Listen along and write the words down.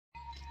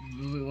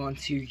want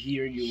to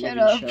hear you. Shut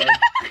up.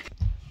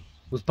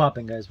 What's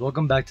poppin', guys?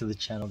 Welcome back to the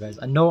channel, guys.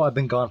 I know I've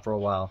been gone for a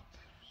while,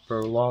 for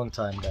a long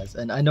time, guys,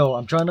 and I know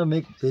I'm trying to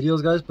make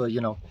videos, guys, but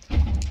you know,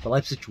 the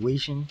life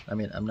situation, I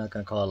mean, I'm not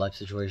gonna call it a life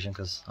situation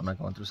because I'm not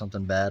going through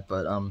something bad,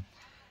 but I'm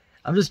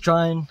just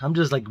trying. I'm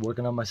just like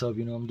working on myself,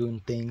 you know. I'm doing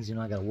things, you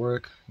know. I gotta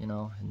work, you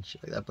know, and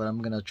shit like that, but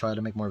I'm gonna try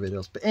to make more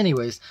videos. But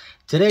anyways,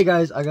 today,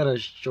 guys, I gotta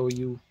show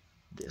you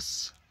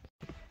this.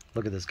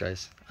 Look at this,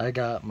 guys. I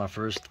got my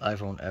first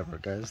iPhone ever,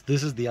 guys.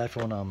 This is the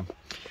iPhone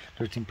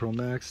 13 Pro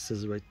Max. It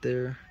says it right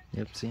there.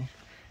 Yep, see?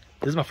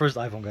 This is my first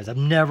iPhone, guys. I've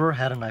never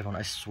had an iPhone,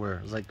 I swear.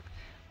 It's like,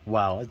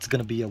 wow, it's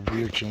gonna be a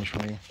weird change for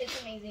me.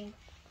 It's amazing.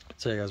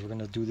 So yeah, guys, we're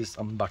gonna do this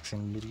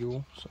unboxing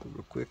video. So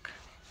real quick.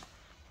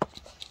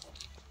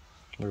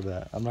 Look at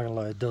that. I'm not gonna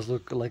lie, it does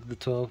look like the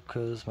 12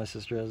 because my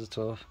sister has a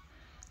 12.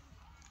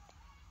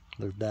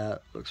 Look at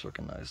that. Looks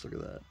fucking nice. Look at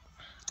that.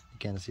 You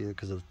can't see it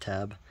because of the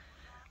tab.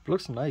 It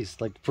looks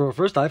nice. Like for a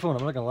first iPhone,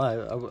 I'm not gonna lie.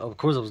 Of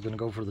course, I was gonna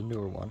go for the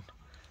newer one.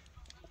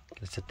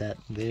 I set that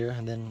there,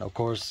 and then of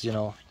course, you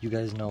know, you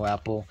guys know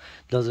Apple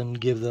doesn't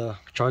give the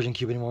charging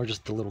cube anymore,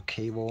 just the little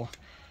cable,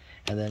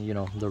 and then you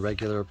know the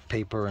regular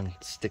paper and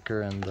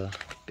sticker and the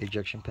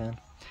ejection pan.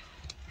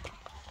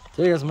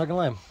 So yeah, guys, I'm not gonna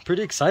lie, I'm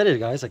pretty excited,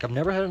 guys. Like I've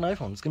never had an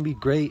iPhone. It's gonna be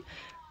great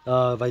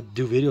if I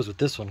do videos with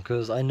this one,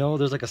 because I know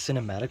there's like a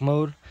cinematic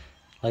mode,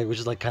 like which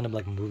is like kind of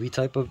like movie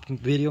type of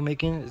video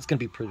making. It's gonna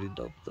be pretty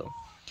dope though.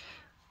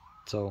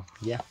 So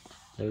yeah,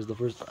 there's the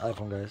first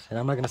iPhone, guys, and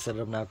I'm not gonna set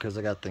it up now because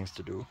I got things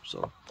to do.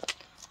 So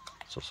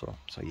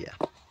yeah.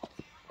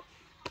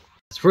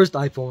 This first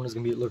iPhone is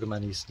gonna be, look at my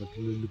niece. Look at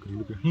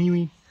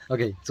her.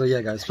 Okay, so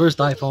yeah, guys, first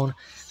iPhone.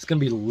 It's gonna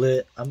be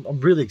lit. I'm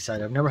really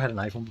excited. I've never had an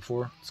iPhone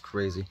before. It's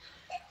crazy.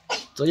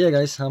 So yeah,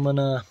 guys, I'm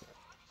gonna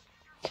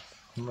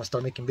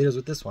start making videos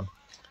with this one.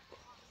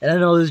 And I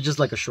know this is just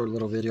like a short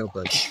little video,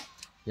 but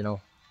you know.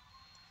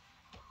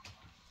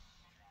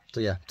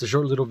 So yeah, it's a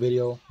short little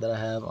video that I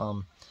have.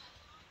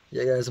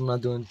 Yeah, guys, I'm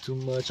not doing too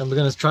much. I'm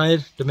gonna try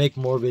to make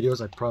more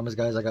videos. I promise,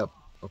 guys. I got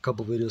a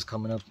couple videos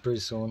coming up pretty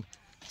soon.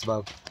 It's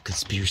about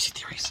conspiracy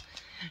theories.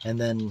 And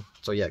then,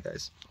 so yeah,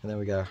 guys. And then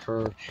we got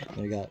her. And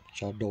we got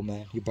Shadow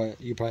Man. You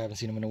probably haven't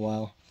seen him in a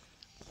while.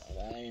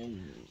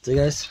 So,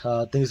 guys,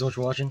 thank you so much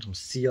for watching. I'll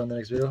see you on the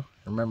next video.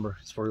 Remember,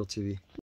 it's For Real TV.